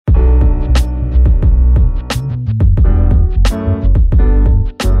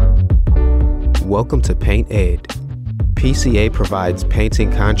Welcome to Paint Ed. PCA provides painting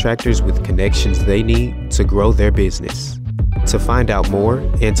contractors with connections they need to grow their business. To find out more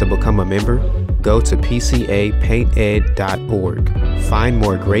and to become a member, go to pcapainted.org. Find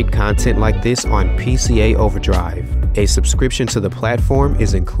more great content like this on PCA Overdrive. A subscription to the platform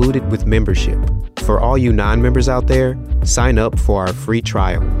is included with membership. For all you non-members out there, sign up for our free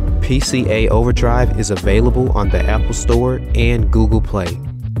trial. PCA Overdrive is available on the Apple Store and Google Play.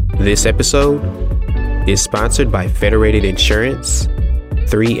 This episode is sponsored by Federated Insurance,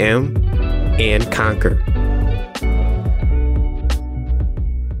 3M, and Conquer.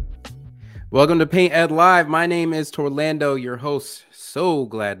 Welcome to Paint Ed Live. My name is Torlando, your host. So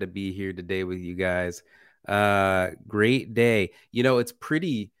glad to be here today with you guys. Great day. You know, it's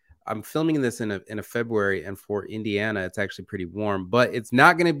pretty. I'm filming this in a February, and for Indiana, it's actually pretty warm. But it's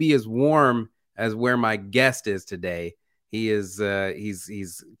not going to be as warm as where my guest is today. He is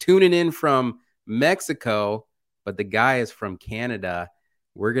he's tuning in from Mexico, but the guy is from Canada.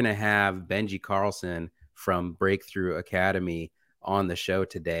 We're going to have Benji Carlson from Breakthrough Academy on the show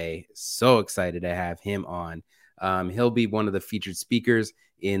today. So excited to have him on. He'll be one of the featured speakers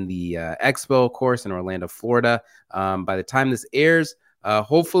in the Expo course in Orlando, Florida. By the time this airs,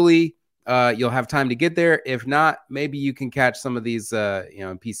 hopefully you'll have time to get there. If not, maybe you can catch some of these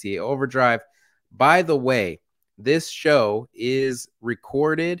in PCA Overdrive. By the way, this show is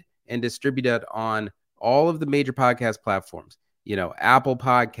recorded and distributed on all of the major podcast platforms. You know, Apple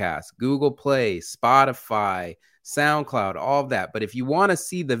Podcasts, Google Play, Spotify, SoundCloud, all of that. But if you want to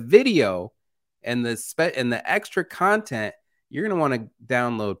see the video and the extra content, you're going to want to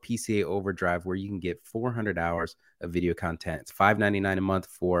download PCA Overdrive, where you can get 400 hours of video content. It's $5.99 a month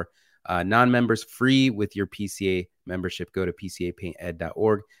for non-members, free with your PCA membership. Go to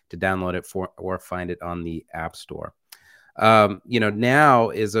pcapainted.org to download it or find it on the App Store. Now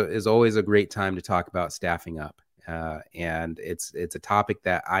is always a great time to talk about staffing up. And it's a topic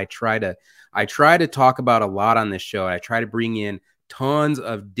that I try to talk about a lot on this show. I try to bring in tons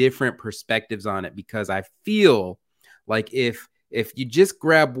of different perspectives on it, because I feel like if you just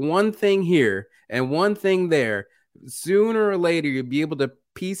grab one thing here and one thing there, sooner or later you'll be able to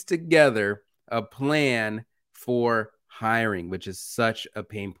piece together a plan for hiring, which is such a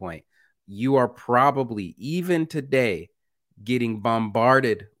pain point. You are probably even today getting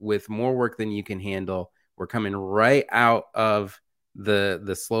bombarded with more work than you can handle. We're coming right out of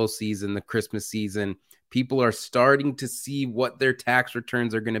the slow season, the Christmas season. People are starting to see what their tax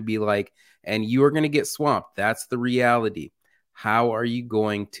returns are going to be like, and you are going to get swamped. That's the reality. How are you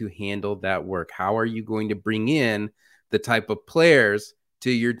going to handle that work? How are you going to bring in the type of players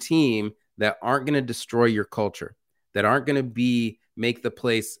to your team that aren't going to destroy your culture, that aren't going to make the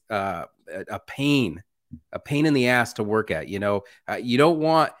place a pain in the ass to work at? You don't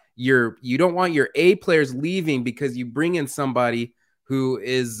want your A players leaving because you bring in somebody who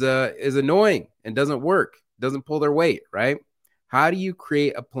is annoying and doesn't work, doesn't pull their weight, right? How do you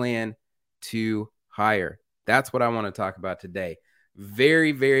create a plan to hire? That's what I want to talk about today.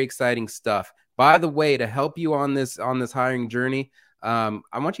 Very, very exciting stuff. By the way, to help you on this hiring journey, I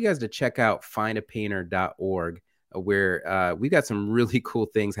want you guys to check out findapainter.org, where we've got some really cool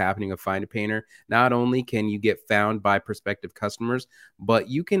things happening at Find a Painter. Not only can you get found by prospective customers, but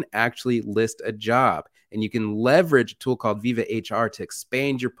you can actually list a job, and you can leverage a tool called Viva HR to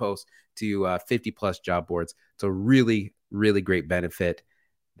expand your post to 50 plus job boards. It's a really, really great benefit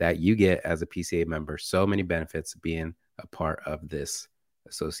that you get as a PCA member. So many benefits being a part of this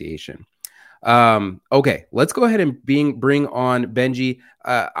association. Okay, let's go ahead and bring on Benji.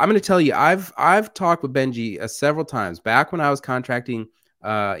 I'm going to tell you, I've talked with Benji several times. Back when I was contracting,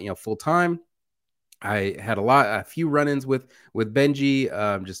 full time, I had a few run-ins with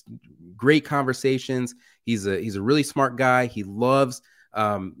Benji. Just great conversations. He's a really smart guy. He loves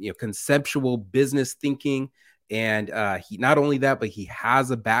conceptual business thinking, and he not only that, but he has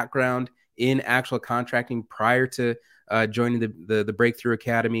a background in actual contracting prior to joining the Breakthrough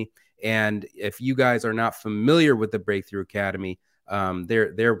Academy. And if you guys are not familiar with the Breakthrough Academy,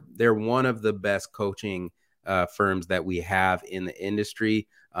 they're one of the best coaching firms that we have in the industry.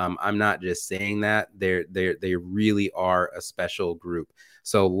 I'm not just saying that. They really are a special group.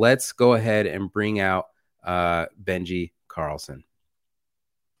 So let's go ahead and bring out Benji Carlson.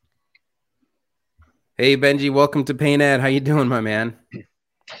 Hey Benji, welcome to Paint Ed. How you doing, my man?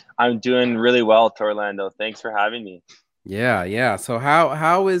 I'm doing really well, Torlando. Thanks for having me. Yeah. So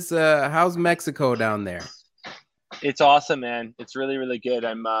how's Mexico down there? It's awesome, man. It's really, really good.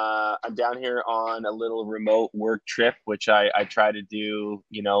 I'm down here on a little remote work trip, which I try to do,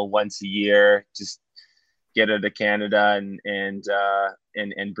 once a year. Just get out of Canada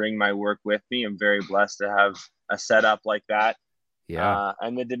and bring my work with me. I'm very blessed to have a setup like that. Yeah.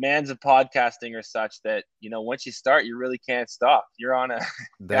 And the demands of podcasting are such that, once you start, you really can't stop. You're on that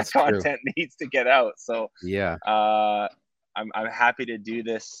That's content true. needs to get out. So Yeah. I'm happy to do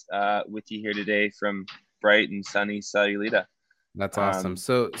this with you here today from bright and sunny Sayulita. That's awesome.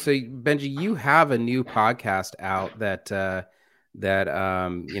 So Benji, you have a new podcast out that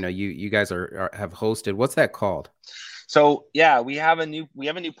you guys have hosted. What's that called? So yeah, we have a new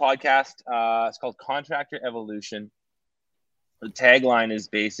podcast. It's called Contractor Evolution. The tagline is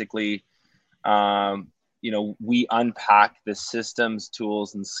basically, we unpack the systems,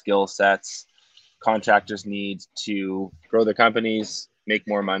 tools, and skill sets contractors need to grow their companies, make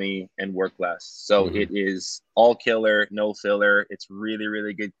more money, and work less. So it is all killer, no filler. It's really,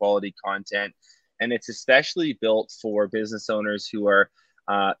 really good quality content. And it's especially built for business owners who are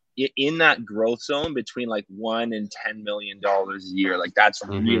in that growth zone between like $1 and $10 million a year. Like that's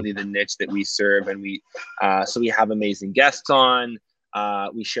really the niche that we serve. And so we have amazing guests on.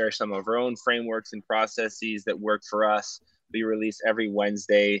 We share some of our own frameworks and processes that work for us. We release every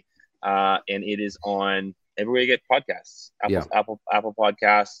Wednesday, and it is on everywhere you get podcasts. Apple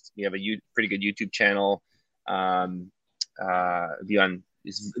Podcasts. We have a pretty good YouTube channel.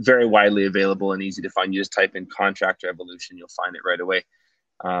 It's very widely available and easy to find. You just type in Contractor Evolution, you'll find it right away.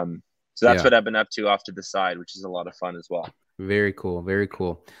 So that's what I've been up to off to the side, which is a lot of fun as well. Very cool. Very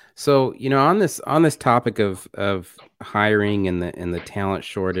cool. So, on this topic of hiring and the talent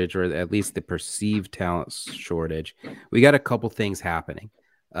shortage, or at least the perceived talent shortage, we got a couple things happening.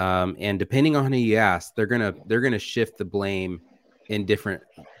 And depending on who you ask, they're gonna shift the blame in different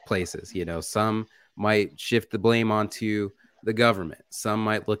places. Some might shift the blame onto the government. Some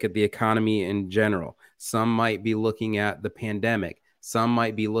might look at the economy in general. Some might be looking at the pandemic. Some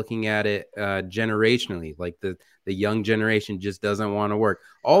might be looking at it generationally, like the young generation just doesn't want to work.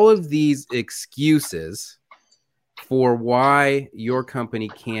 All of these excuses for why your company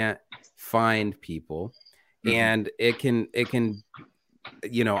can't find people, and it can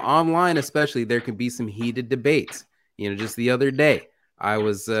online especially, there can be some heated debates. Just the other day, I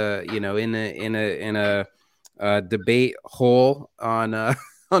was in a debate hole on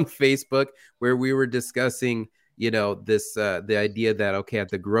on Facebook where we were discussing this the idea that at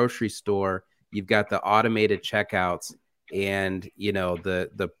the grocery store you've got the automated checkouts, and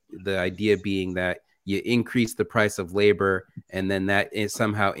the idea being that you increase the price of labor, and then that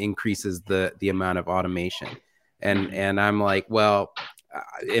somehow increases the amount of automation. And I'm like, well,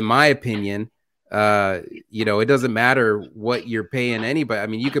 in my opinion, it doesn't matter what you're paying anybody. I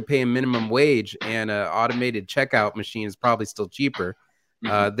mean, you could pay a minimum wage, and an automated checkout machine is probably still cheaper.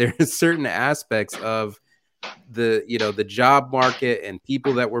 There's certain aspects of the job market and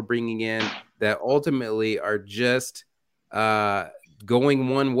people that we're bringing in that ultimately are just going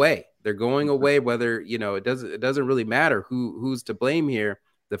one way. They're going away, whether it doesn't really matter who's to blame here.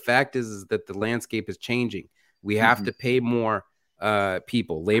 The fact is that the landscape is changing. We have to pay more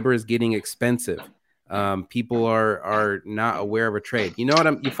people. Labor is getting expensive. People are not aware of a trade. You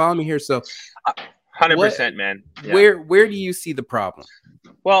follow me here? So 100%, man. Yeah. Where do you see the problem?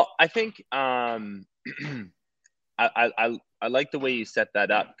 Well, I think I like the way you set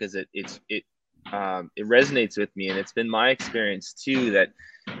that up, because it resonates with me, and it's been my experience too that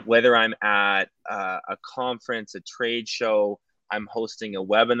whether I'm at a conference, a trade show, I'm hosting a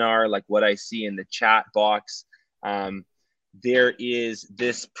webinar, like what I see in the chat box, there is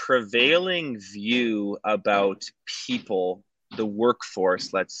this prevailing view about people, the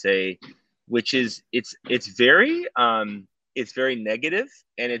workforce, let's say, which is it's very negative,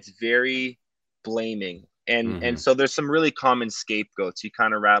 and it's very blaming. And so there's some really common scapegoats. You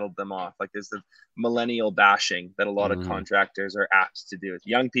kind of rattled them off. Like there's the millennial bashing that a lot of contractors are apt to do.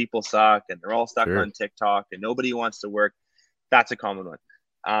 Young people suck, and they're all stuck on TikTok, and nobody wants to work. That's a common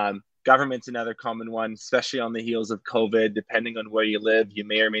one. Government's another common one, especially on the heels of COVID. Depending on where you live, you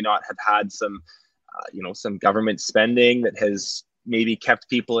may or may not have had some government spending that has maybe kept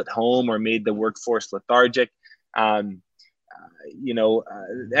people at home or made the workforce lethargic. And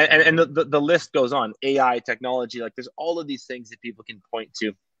the list goes on. AI, technology, like there's all of these things that people can point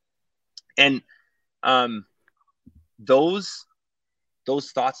to, and those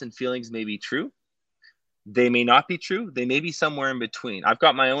thoughts and feelings may be true. They may not be true. They may be somewhere in between. I've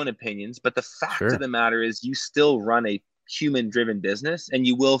got my own opinions, but the fact of the matter is you still run a human-driven business, and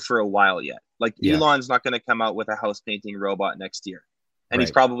you will for a while yet. Like Elon's not going to come out with a house painting robot next year, and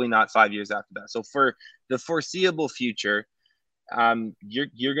he's probably not 5 years after that. So for the foreseeable future,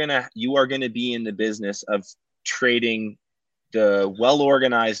 you are gonna be in the business of trading the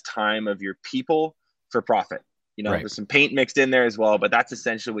well-organized time of your people for profit. You know, Right. there's some paint mixed in there as well, but that's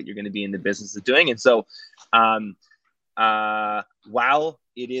essentially what you're going to be in the business of doing. And so, while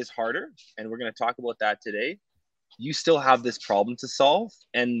it is harder, and we're going to talk about that today, you still have this problem to solve.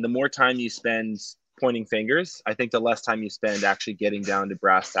 And the more time you spend pointing fingers, I think the less time you spend actually getting down to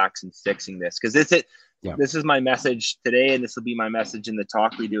brass tacks and fixing this. Because this is my message today, and this will be my message in the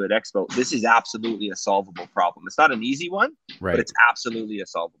talk we do at Expo. This is absolutely a solvable problem. It's not an easy one, Right. but it's absolutely a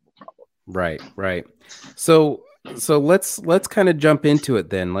solvable problem. Right. So let's kind of jump into it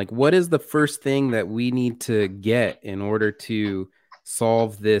then. Like, what is the first thing that we need to get in order to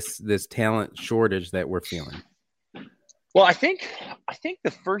solve this talent shortage that we're feeling? Well, I think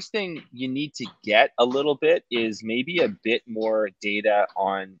the first thing you need to get a little bit is maybe a bit more data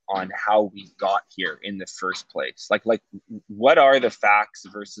on how we got here in the first place. Like what are the facts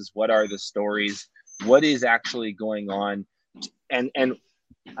versus what are the stories? What is actually going on? And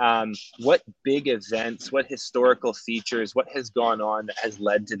what big events, what historical features, what has gone on that has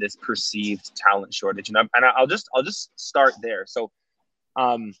led to this perceived talent shortage? And I'll just start there. So,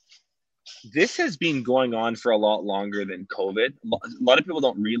 this has been going on for a lot longer than COVID. A lot of people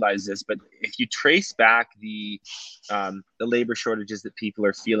don't realize this, but if you trace back the labor shortages that people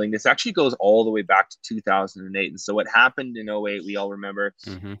are feeling, this actually goes all the way back to 2008. And so what happened in 2008, we all remember,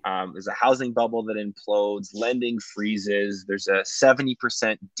 there's a housing bubble that implodes, lending freezes, there's a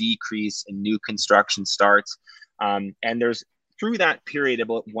 70% decrease in new construction starts. And there's, through that period,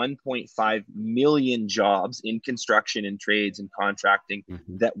 about 1.5 million jobs in construction and trades and contracting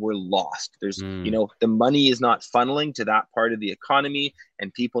that were lost. There's, the money is not funneling to that part of the economy,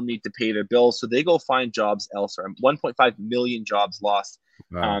 and people need to pay their bills. So they go find jobs elsewhere. 1.5 million jobs lost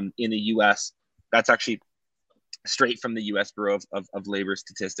in the U.S. That's actually straight from the U.S. Bureau of Labor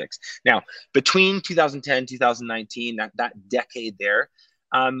Statistics. Now, between 2010, 2019, that decade there,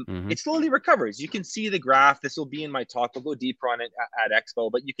 it slowly recovers. You can see the graph. This will be in my talk. We'll go deeper on it at Expo,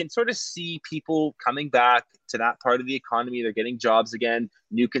 but you can sort of see people coming back to that part of the economy. They're getting jobs again.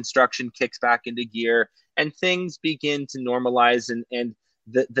 New construction kicks back into gear, and things begin to normalize. And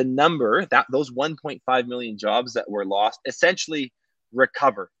the number, that those 1.5 million jobs that were lost, essentially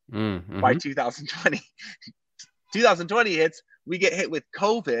recover by 2020. 2020 hits. We get hit with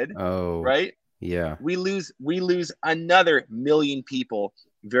COVID. Oh, right. Yeah, we lose another million people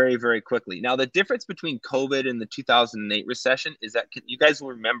very, very quickly. Now, the difference between COVID and the 2008 recession is that, you guys will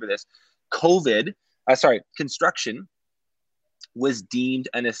remember this, construction was deemed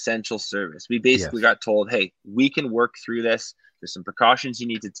an essential service. We basically got told, hey, we can work through this. There's some precautions you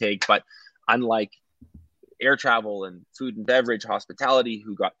need to take, but unlike air travel and food and beverage, hospitality,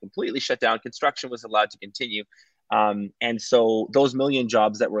 who got completely shut down, construction was allowed to continue. And so those million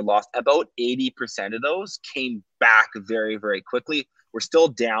jobs that were lost, about 80% of those came back very, very quickly. We're still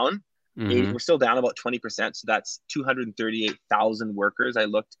down. We're still down about 20%. So that's 238,000 workers. I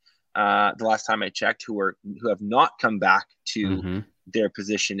looked the last time I checked who have not come back to their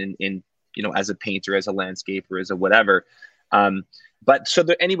position in as a painter, as a landscaper, as a whatever. But so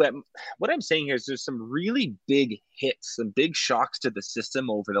anyway, what I'm saying here is there's some really big hits, some big shocks to the system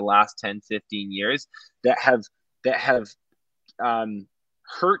over the last 10, 15 years that have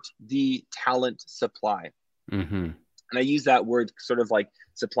hurt the talent supply. And I use that word sort of like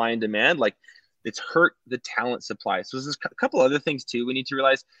supply and demand, like it's hurt the talent supply. So there's a couple other things too we need to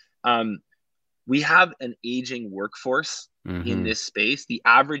realize. We have an aging workforce in this space. The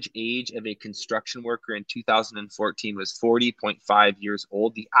average age of a construction worker in 2014 was 40.5 years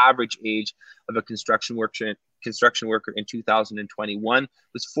old. The average age of a construction worker in 2021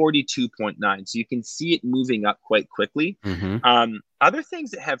 was 42.9. So you can see it moving up quite quickly. Other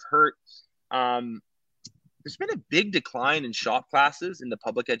things that have hurt, there's been a big decline in shop classes in the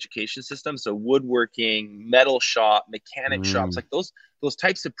public education system. So woodworking, metal shop, mechanic shops, like those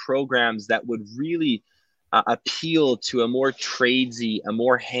types of programs that would really appeal to a more tradesy, a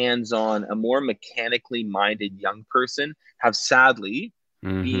more hands-on, a more mechanically minded young person have sadly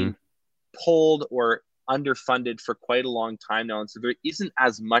been pulled or underfunded for quite a long time now. And so there isn't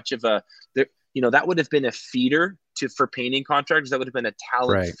as much of that would have been a feeder for painting contractors. That would have been a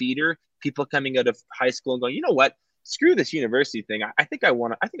talent feeder. People coming out of high school and going, you know what, screw this university thing. I think I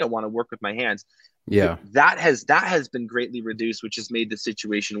want to work with my hands. Yeah. That has been greatly reduced, which has made the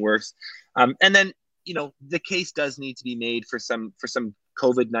situation worse. And then, the case does need to be made for some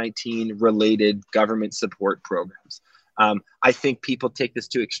COVID-19 related government support programs. I think people take this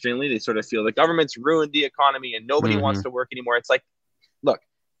too extremely. They sort of feel the government's ruined the economy and nobody wants to work anymore. It's like, look,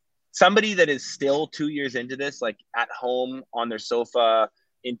 somebody that is still 2 years into this, like at home on their sofa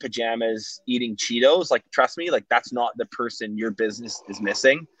in pajamas eating Cheetos, like, trust me, like that's not the person your business is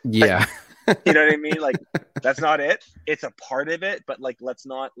missing. Yeah. You know what I mean? Like, that's not it. It's a part of it, but like, let's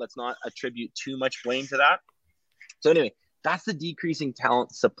not attribute too much blame to that. So anyway, that's the decreasing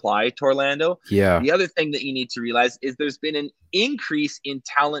talent supply to Orlando. Yeah. The other thing that you need to realize is there's been an increase in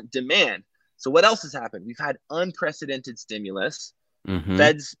talent demand. So what else has happened? We've had unprecedented stimulus. Mm-hmm.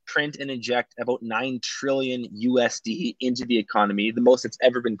 Feds print and inject about 9 trillion USD into the economy, the most it's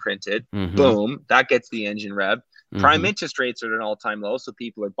ever been printed. Mm-hmm. Boom, that gets the engine rev. Mm-hmm. Prime interest rates are at an all-time low, so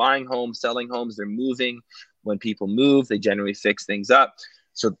people are buying homes, selling homes, they're moving. When people move, they generally fix things up.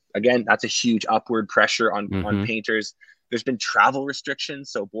 So again, that's a huge upward pressure on painters. There's been travel restrictions,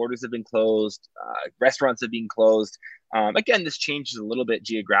 so borders have been closed, restaurants have been closed. Again, this changes a little bit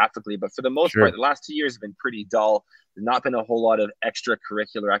geographically, but for the most part, the last 2 years have been pretty dull. There's not been a whole lot of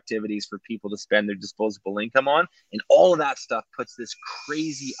extracurricular activities for people to spend their disposable income on. And all of that stuff puts this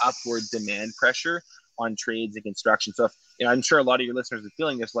crazy upward demand pressure on trades and construction. So, I'm sure a lot of your listeners are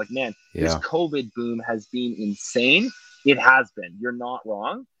feeling this, like, man, this COVID boom has been insane. It has been. You're not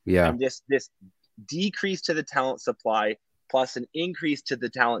wrong. Yeah. And this decrease to the talent supply plus an increase to the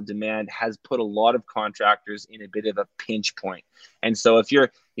talent demand has put a lot of contractors in a bit of a pinch point. And so if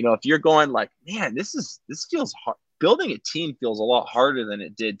you're going like, man, this feels hard. Building a team feels a lot harder than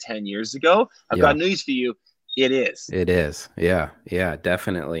it did 10 years ago. I've got news for you. It is. It is. Yeah. Yeah,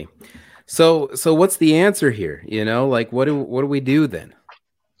 definitely. So what's the answer here? Like, what do we do then?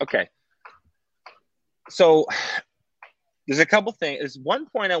 Okay. So there's a couple things. There's one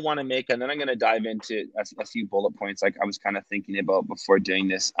point I want to make, and then I'm going to dive into a few bullet points like I was kind of thinking about before doing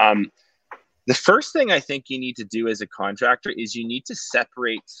this. The first thing I think you need to do as a contractor is you need to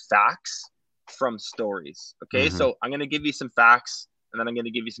separate facts from stories. Okay. Mm-hmm. So I'm going to give you some facts and then I'm going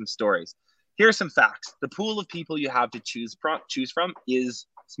to give you some stories. Here are some facts. The pool of people you have to choose from is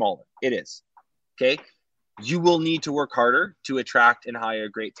smaller. It is. Okay. You will need to work harder to attract and hire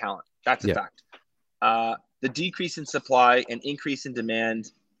great talent. That's a fact. The decrease in supply and increase in demand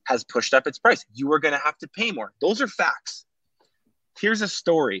has pushed up its price. You are going to have to pay more. Those are facts. Here's a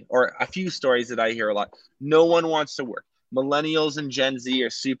story or a few stories that I hear a lot. No one wants to work. Millennials and Gen Z are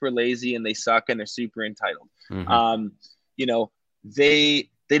super lazy and they suck and they're super entitled. Mm-hmm. They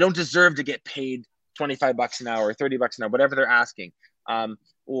don't deserve to get paid $25 an hour or $30 an hour, whatever they're asking.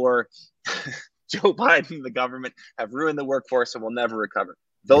 Or Joe Biden and the government have ruined the workforce and will never recover.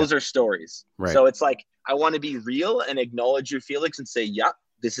 Those are stories. Right. So it's like, I want to be real and acknowledge your feelings and say, yeah,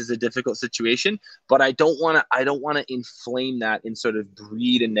 this is a difficult situation, but I don't want to inflame that and sort of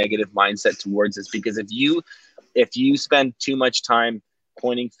breed a negative mindset towards this, because if you spend too much time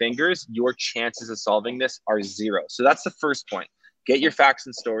pointing fingers, your chances of solving this are zero. So that's the first point. Get your facts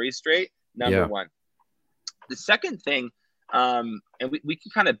and stories straight. Number one. The second thing, and we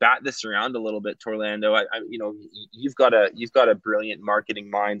can kind of bat this around a little bit, Torlando. You've got a brilliant marketing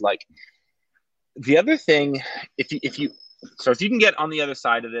mind. Like, the other thing, if you can get on the other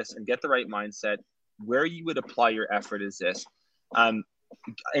side of this and get the right mindset, where you would apply your effort is this.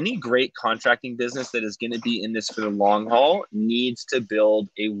 Any great contracting business that is going to be in this for the long haul needs to build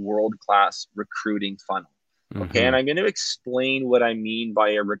a world-class recruiting funnel. Okay. Mm-hmm. And I'm going to explain what I mean by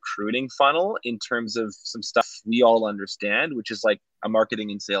a recruiting funnel in terms of some stuff we all understand, which is like a marketing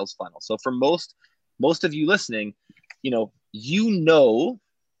and sales funnel. So for most of you listening, you know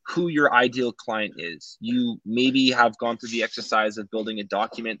who your ideal client is. You maybe have gone through the exercise of building a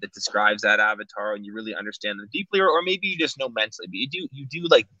document that describes that avatar and you really understand them deeply, or maybe you just know mentally, but you do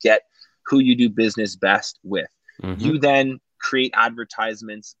like get who you do business best with. Mm-hmm. You then create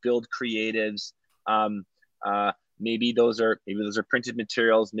advertisements, build creatives. Maybe those are printed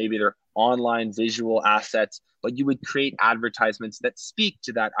materials, maybe they're online visual assets, but you would create advertisements that speak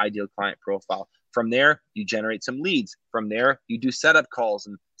to that ideal client profile. From there, you generate some leads. From there, you do setup calls,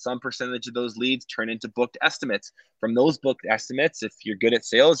 and some percentage of those leads turn into booked estimates. From those booked estimates, if you're good at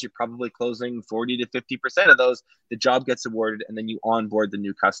sales, you're probably closing 40 to 50% of those. The job gets awarded, and then you onboard the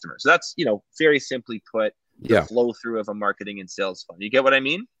new customer. So that's, very simply put, the flow through of a marketing and sales funnel. You get what I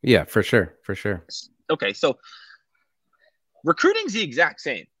mean? Yeah, for sure. Okay, so recruiting's the exact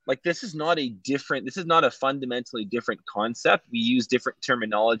same. Like, this is not a fundamentally different concept. We use different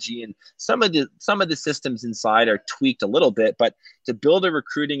terminology, and some of the systems inside are tweaked a little bit, but to build a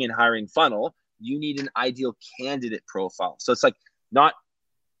recruiting and hiring funnel, you need an ideal candidate profile. So it's like, not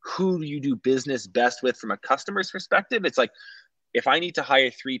who you do business best with from a customer's perspective. It's like, if I need to hire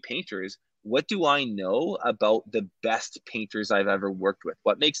 3 painters, what do I know about the best painters I've ever worked with?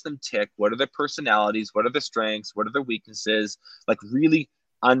 What makes them tick? What are their personalities? What are their strengths? What are their weaknesses? Like, really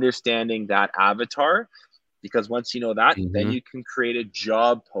understanding that avatar, because once you know that, mm-hmm. then you can create a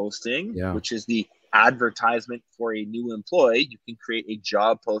job posting, which is the advertisement for a new employee. You can create a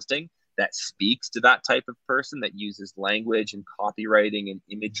job posting that speaks to that type of person, that uses language and copywriting and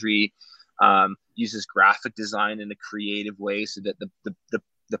imagery, uses graphic design in a creative way so that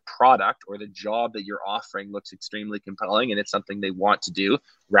the product or the job that you're offering looks extremely compelling and it's something they want to do,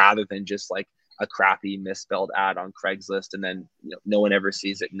 rather than just like a crappy misspelled ad on Craigslist and then no one ever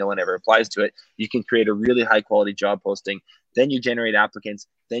sees it, no one ever applies to it. You can create a really high quality job posting, then you generate applicants,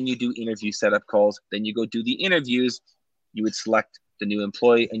 then you do interview setup calls, then you go do the interviews, you would select the new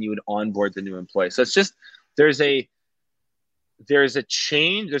employee and you would onboard the new employee. So it's just, there's a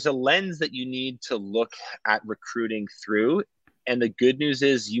change, there's a lens that you need to look at recruiting through. And the good news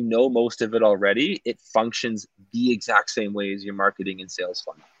is, most of it already. It functions the exact same way as your marketing and sales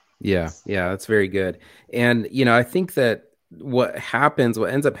funnel. Yeah, that's very good. And, I think that what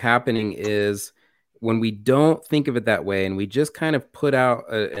ends up happening is when we don't think of it that way and we just kind of put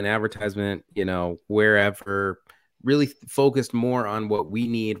out an advertisement, wherever, really focused more on what we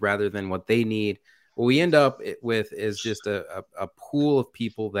need rather than what they need, what we end up with is just a pool of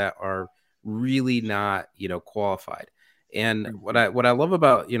people that are really not, qualified. And what I love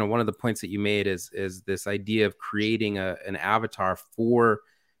about, one of the points that you made is this idea of creating an avatar for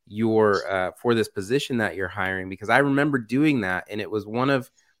for this position that you're hiring, because I remember doing that. And it was one of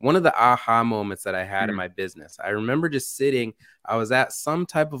the aha moments that I had in my business. I remember just sitting, I was at some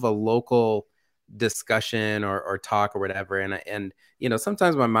type of a local discussion or talk or whatever. And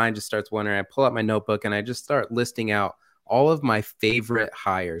sometimes my mind just starts wandering. I pull out my notebook and I just start listing out all of my favorite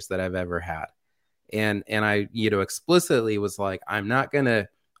hires that I've ever had. And I, explicitly was like, I'm not going to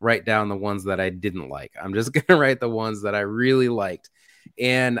write down the ones that I didn't like. I'm just going to write the ones that I really liked.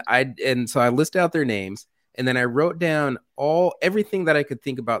 And so I listed out their names, and then I wrote down everything that I could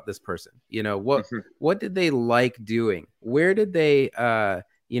think about this person. What did they like doing? Where did they,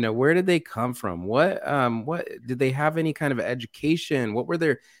 where did they come from? What did they have any kind of education? What were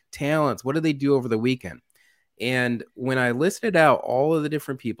their talents? What did they do over the weekend? And when I listed out all of the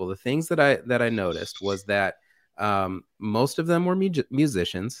different people, the things that I noticed was that most of them were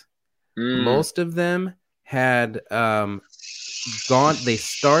musicians. Most of them had they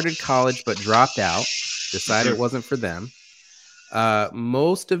started college but dropped out, decided it wasn't for them.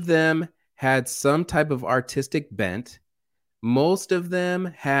 Most of them had some type of artistic bent. Most of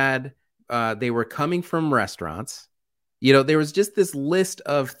them had they were coming from restaurants. There was just this list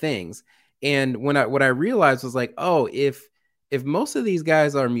of things. And what I realized was like, oh, if most of these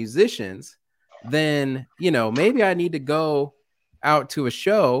guys are musicians, then, maybe I need to go out to a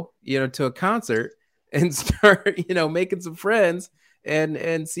show, to a concert and start, making some friends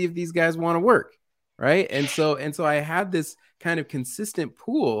and see if these guys want to work. Right. And so I had this kind of consistent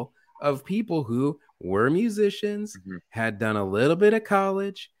pool of people who were musicians, had done a little bit of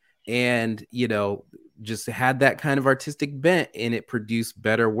college and, just had that kind of artistic bent, and it produced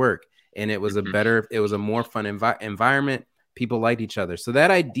better work. And it was a more fun environment. People liked each other. So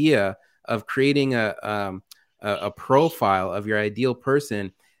that idea of creating a profile of your ideal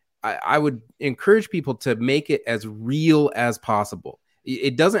person, I would encourage people to make it as real as possible.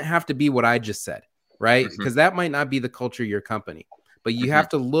 It doesn't have to be what I just said, right? Because that might not be the culture of your company, but you have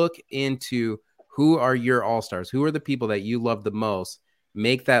to look into who are your all-stars, who are the people that you love the most,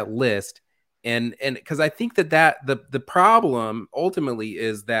 make that list. And because I think that the problem ultimately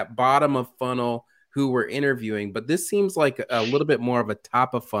is that bottom of funnel who we're interviewing, but this seems like a little bit more of a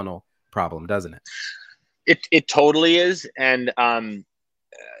top of funnel problem, doesn't it? It totally is. And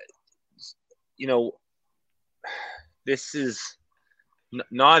this is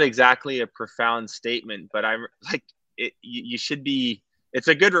not exactly a profound statement, but I'm like, you should be. It's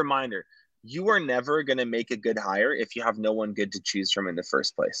a good reminder. You are never going to make a good hire if you have no one good to choose from in the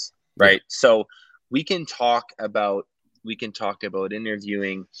first place. Right. Yeah. So we can talk about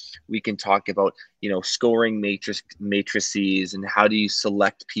interviewing. We can talk about, scoring matrices and how do you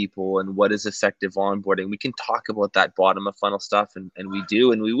select people and what is effective onboarding. We can talk about that bottom of funnel stuff and we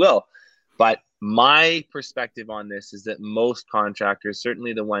do, and we will. But my perspective on this is that most contractors,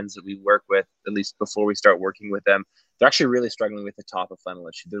 certainly the ones that we work with, at least before we start working with them, they're actually really struggling with the top of funnel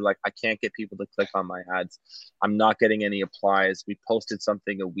issue. They're like, I can't get people to click on my ads. I'm not getting any applies. We posted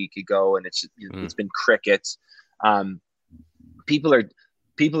something a week ago and it's been crickets. People are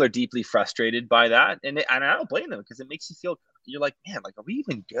deeply frustrated by that. And I don't blame them, because it makes you feel, you're like, man, like, are we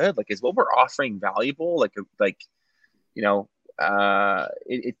even good? Like, is what we're offering valuable? It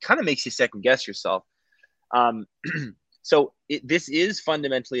kind of makes you second guess yourself. So this is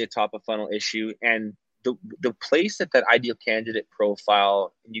fundamentally a top of funnel issue. And the place that ideal candidate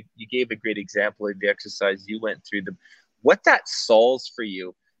profile, and you gave a great example of the exercise you went through, what that solves for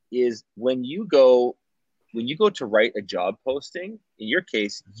you is when you go when you go to write a job posting, in your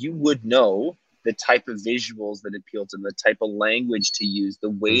case, you would know the type of visuals that appeal to them, the type of language to use,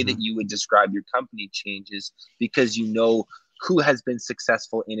 the way that you would describe your company changes, because you know who has been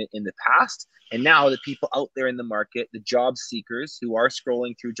successful in it in the past. And now the people out there in the market, the job seekers who are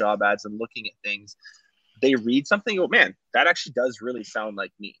scrolling through job ads and looking at things, they read something, oh man, that actually does really sound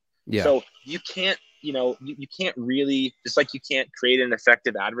like me. Yeah. So you can't, you can't really, just like you can't create an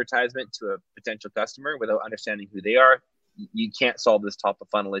effective advertisement to a potential customer without understanding who they are. You can't solve this top of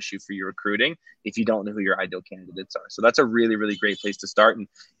funnel issue for your recruiting if you don't know who your ideal candidates are. So that's a really, really great place to start. And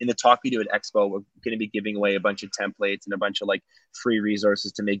in the talk we do at Expo, we're going to be giving away a bunch of templates and a bunch of like free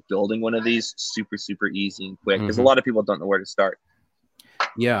resources to make building one of these super, super easy and quick, because a lot of people don't know where to start.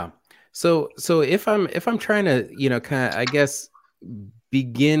 Yeah. So if I'm trying to, kind of, I guess,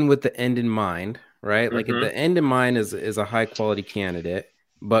 begin with the end in mind, right? Like if the end in mind is a high quality candidate,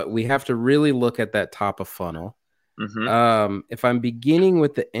 but we have to really look at that top of funnel. If I'm beginning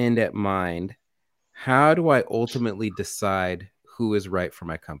with the end at mind, how do I ultimately decide who is right for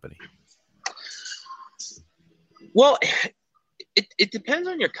my company? Well, it depends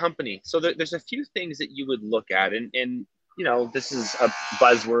on your company. So there's a few things that you would look at, and this is a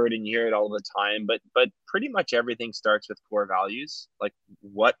buzzword and you hear it all the time, but pretty much everything starts with core values. Like,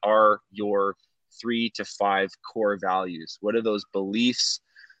 what are your 3 to 5 core values? What are those beliefs?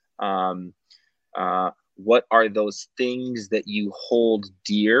 What are those things that you hold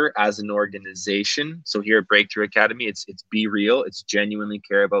dear as an organization? So here at Breakthrough Academy, it's be real, it's genuinely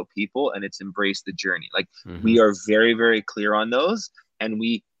care about people, and it's embrace the journey. Like we are very, very clear on those, and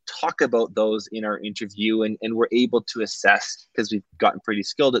we talk about those in our interview, and we're able to assess, because we've gotten pretty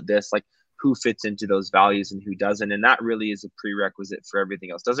skilled at this, like who fits into those values and who doesn't. And that really is a prerequisite for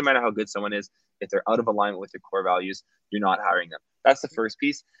everything else. Doesn't matter how good someone is, if they're out of alignment with your core values, you're not hiring them. That's the first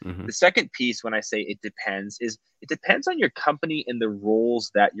piece. The second piece, when I say it depends, is it depends on your company and the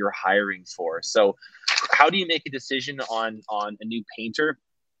roles that you're hiring for. So how do you make a decision on a new painter?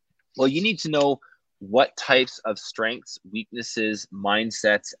 Well, you need to know what types of strengths, weaknesses,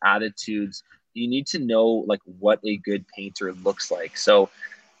 mindsets, attitudes. You need to know like what a good painter looks like. So,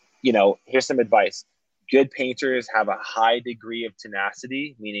 here's some advice. Good painters have a high degree of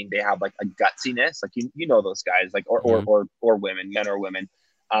tenacity, meaning they have like a gutsiness. Like, those guys, like, or women, men or women.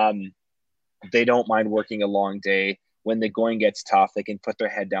 They don't mind working a long day. When the going gets tough, they can put their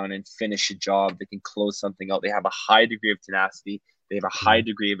head down and finish a job. They can close something out. They have a high degree of tenacity. They have a high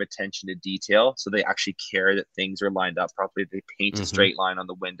degree of attention to detail. So they actually care that things are lined up properly. They paint a straight line on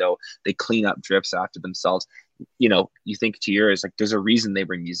the window. They clean up drips after themselves. You think to yours, like, there's a reason they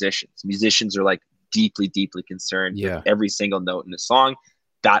bring musicians. Musicians are like deeply, deeply concerned with every single note in the song.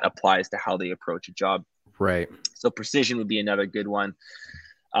 That applies to how they approach a job. Right. So precision would be another good one.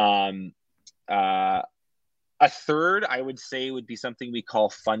 A third, I would say, would be something we call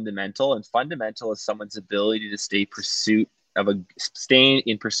fundamental. And fundamental is someone's ability to stay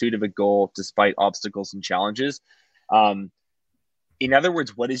in pursuit of a goal despite obstacles and challenges. In other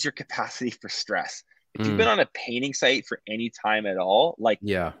words, what is your capacity for stress? If you've been on a painting site for any time at all, like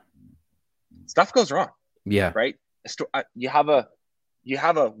stuff goes wrong. Yeah. Right. You have a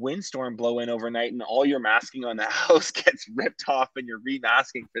windstorm blow in overnight and all your masking on the house gets ripped off and you're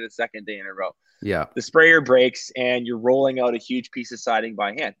remasking for the second day in a row. Yeah. The sprayer breaks and you're rolling out a huge piece of siding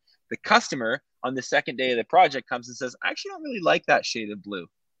by hand. The customer on the second day of the project comes and says, I actually don't really like that shade of blue.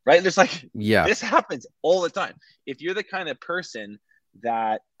 Right. There's like, this happens all the time. If you're the kind of person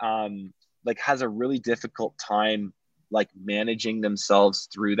that has a really difficult time like managing themselves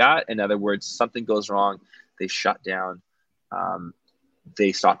through that, in other words, something goes wrong, they shut down,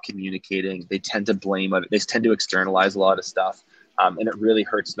 they stop communicating, they tend to blame it, they tend to externalize a lot of stuff. And it really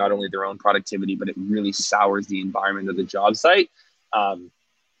hurts not only their own productivity, but it really sours the environment of the job site.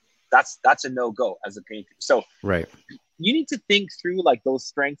 That's a no-go as a painter. So you need to think through like those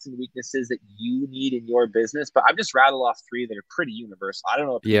strengths and weaknesses that you need in your business. But I've just rattled off 3 that are pretty universal. I don't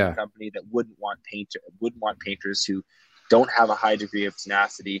know a painting company that wouldn't want painters who don't have a high degree of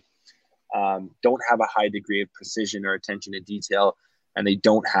tenacity, don't have a high degree of precision or attention to detail, and they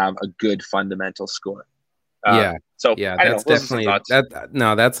don't have a good fundamental score. That's definitely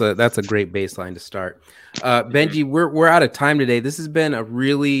that's a great baseline to start. Benji, we're out of time today. This has been a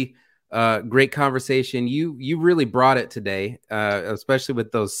really great conversation. You really brought it today, especially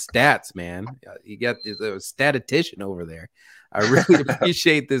with those stats, man. You got the statistician over there. I really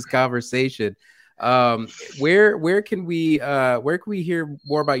appreciate this conversation. Where can we hear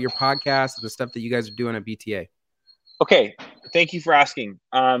more about your podcast and the stuff that you guys are doing at BTA? Okay, thank you for asking.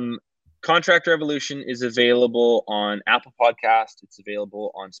 Contractor Evolution is available on Apple Podcast. It's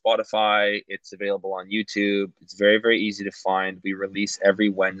available on Spotify. It's available on YouTube. It's very, very easy to find. We release every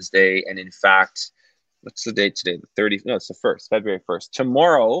Wednesday. And in fact, what's the date today? The 30th? No, it's the 1st, February 1st.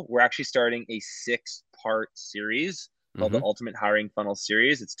 Tomorrow, we're actually starting a 6-part series called the Ultimate Hiring Funnel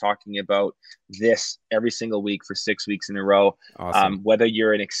Series. It's talking about this every single week for 6 weeks in a row. Awesome. Whether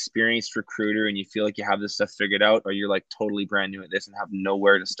you're an experienced recruiter and you feel like you have this stuff figured out, or you're like totally brand new at this and have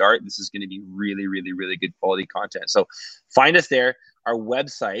nowhere to start, this is going to be really, really, really good quality content. So find us there. Our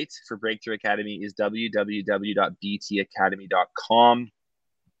website for Breakthrough Academy is www.btacademy.com.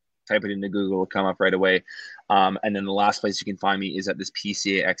 Type it into Google, it'll come up right away. And then the last place you can find me is at this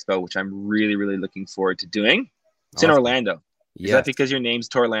PCA Expo, which I'm really, really looking forward to doing. It's awesome. In Orlando. Is that because your name's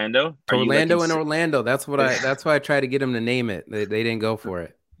Torlando? Torlando in Orlando. That's why I tried to get them to name it. They didn't go for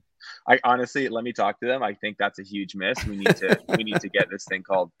it. I honestly, let me talk to them. I think that's a huge miss. We need to get this thing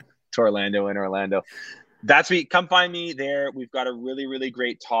called Torlando in Orlando. Come find me there. We've got a really, really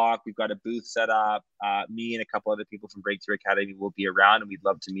great talk. We've got a booth set up. Me and a couple other people from Breakthrough Academy will be around, and we'd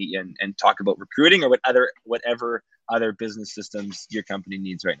love to meet you and talk about recruiting or whatever other business systems your company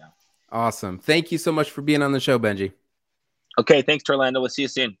needs right now. Awesome. Thank you so much for being on the show, Benji. Okay. Thanks, Torlando. We'll see you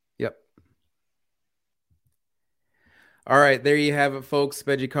soon. Yep. All right. There you have it, folks.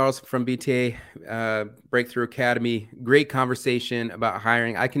 Benji Carlson from BTA Breakthrough Academy. Great conversation about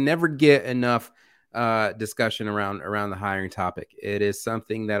hiring. I can never get enough discussion around the hiring topic. It is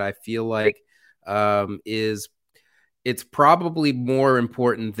something that I feel like it's probably more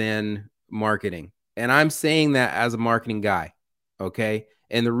important than marketing. And I'm saying that as a marketing guy. Okay.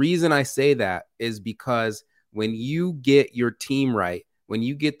 And the reason I say that is because when you get your team right, when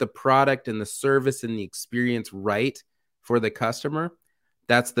you get the product and the service and the experience right for the customer,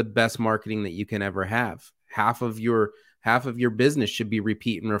 that's the best marketing that you can ever have. Half of your business should be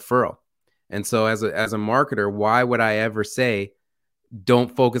repeat and referral. And so as a marketer, why would I ever say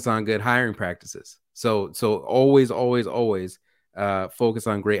don't focus on good hiring practices? So always focus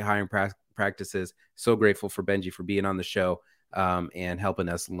on great hiring practices. So grateful for Benji for being on the show. And helping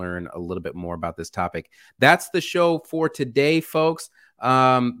us learn a little bit more about this topic. That's the show for today, folks.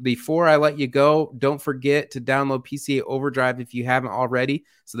 Before I let you go, don't forget to download PCA Overdrive if you haven't already,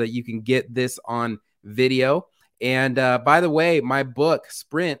 so that you can get this on video. And by the way, my book,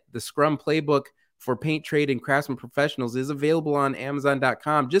 Sprint, the Scrum Playbook for Paint Trade and Craftsman Professionals, is available on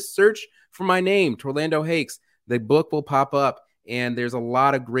Amazon.com. Just search for my name, Torlando Hakes. The book will pop up. And there's a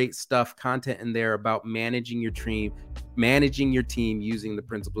lot of great content in there about managing your team using the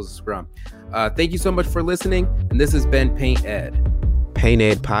principles of Scrum. Thank you so much for listening. And this has been Paint Ed. Paint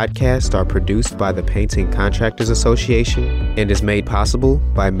Ed podcasts are produced by the Painting Contractors Association and is made possible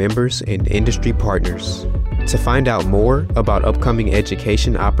by members and industry partners. To find out more about upcoming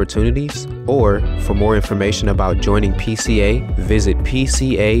education opportunities or for more information about joining PCA, visit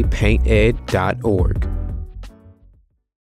pcapainted.org.